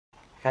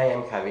Hi,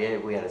 I'm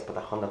Javier, we are at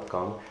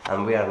Spotahome.com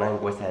and we are now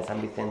in West San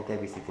Vicente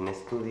visiting a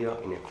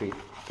studio in a 5th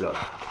floor.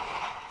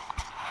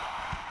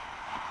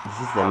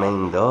 This is the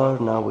main door.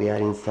 Now we are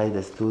inside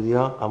the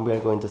studio and we are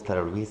going to start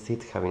our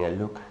visit having a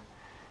look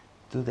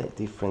to the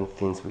different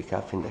things we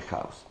have in the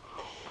house.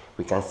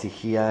 We can see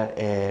here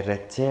a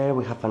red chair,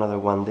 we have another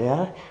one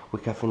there,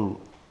 we have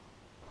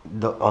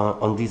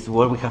on this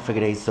wall we have a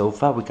grey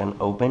sofa, we can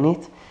open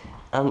it,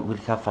 and we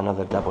have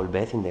another double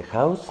bed in the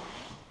house.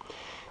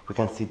 We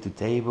can see 2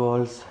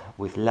 tables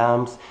with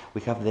lamps.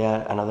 We have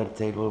there another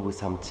table with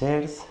some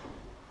chairs,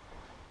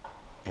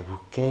 a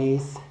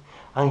bookcase,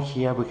 and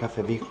here we have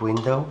a big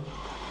window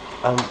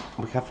and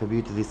we have a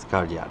view to this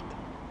courtyard.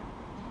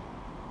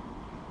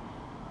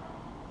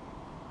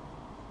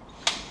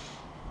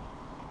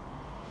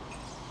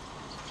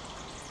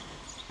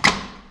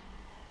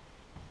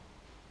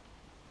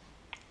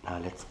 Now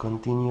let's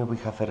continue. We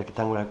have a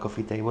rectangular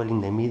coffee table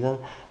in the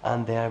middle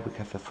and there we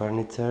have a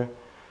furniture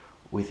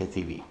with a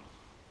TV.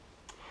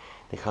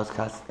 The house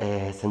has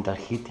central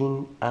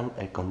heating and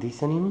air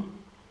conditioning.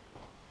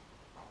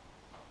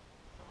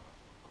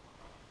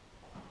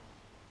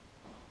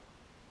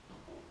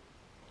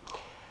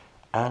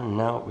 And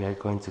now we are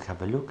going to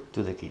have a look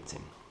to the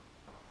kitchen.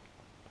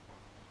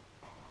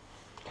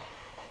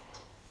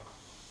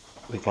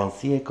 We can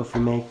see a coffee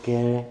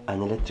maker,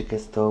 an electric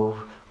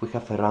stove, we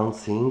have a round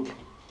sink.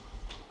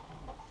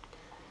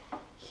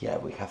 Here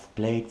we have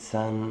plates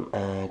and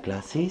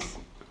glasses,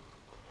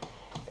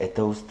 a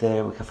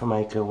toaster, we have a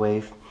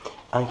microwave,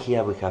 and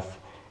here we have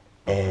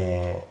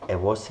a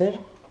washer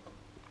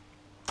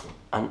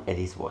and a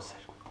dishwasher.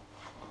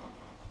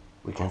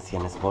 We can see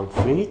a small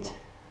fridge,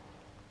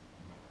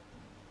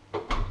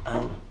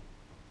 and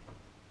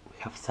we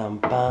have some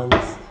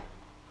pans,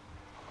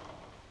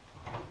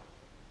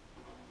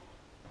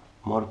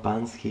 more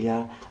pans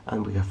here,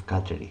 and we have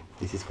cutlery.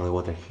 This is for the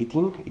water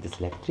heating, it is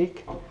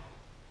electric.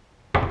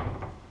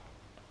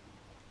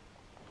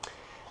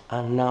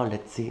 And now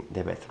let's see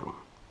the bedroom.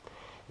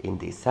 In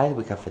this side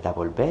we have a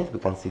double bed, we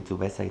can see 2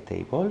 bedside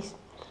tables,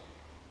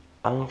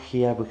 and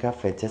here we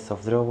have a chest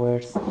of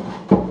drawers,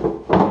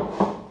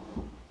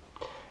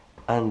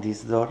 and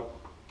this door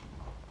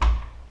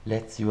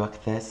lets you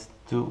access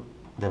to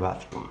the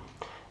bathroom.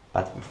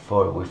 But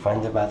before we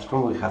find the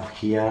bathroom, we have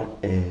here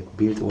a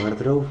built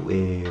wardrobe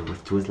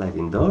with 2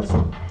 sliding doors,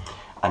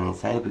 and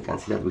inside we can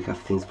see that we have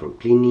things for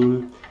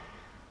cleaning,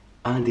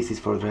 and this is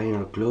for drying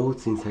our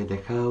clothes inside the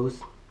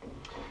house.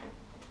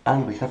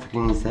 And we have a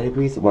cleaning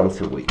service once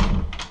a week.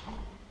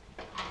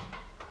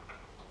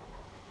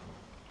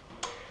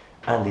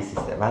 And this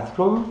is the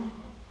bathroom.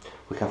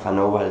 We have an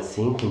oval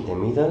sink in the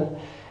middle.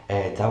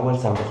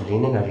 Towels and bed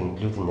linen are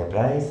included in the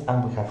price.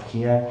 And we have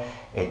here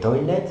a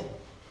toilet.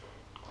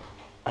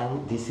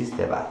 And this is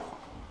the bath.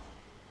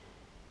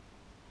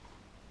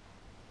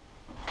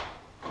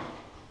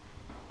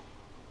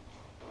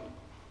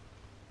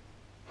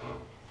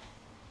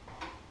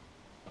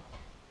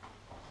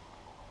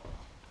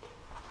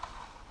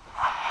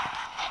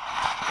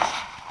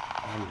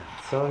 And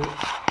that's all.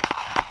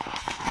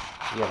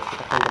 We are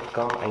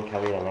Spotahome.com. I'm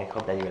Javier and I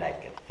hope that you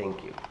like it.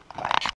 Thank you. Bye.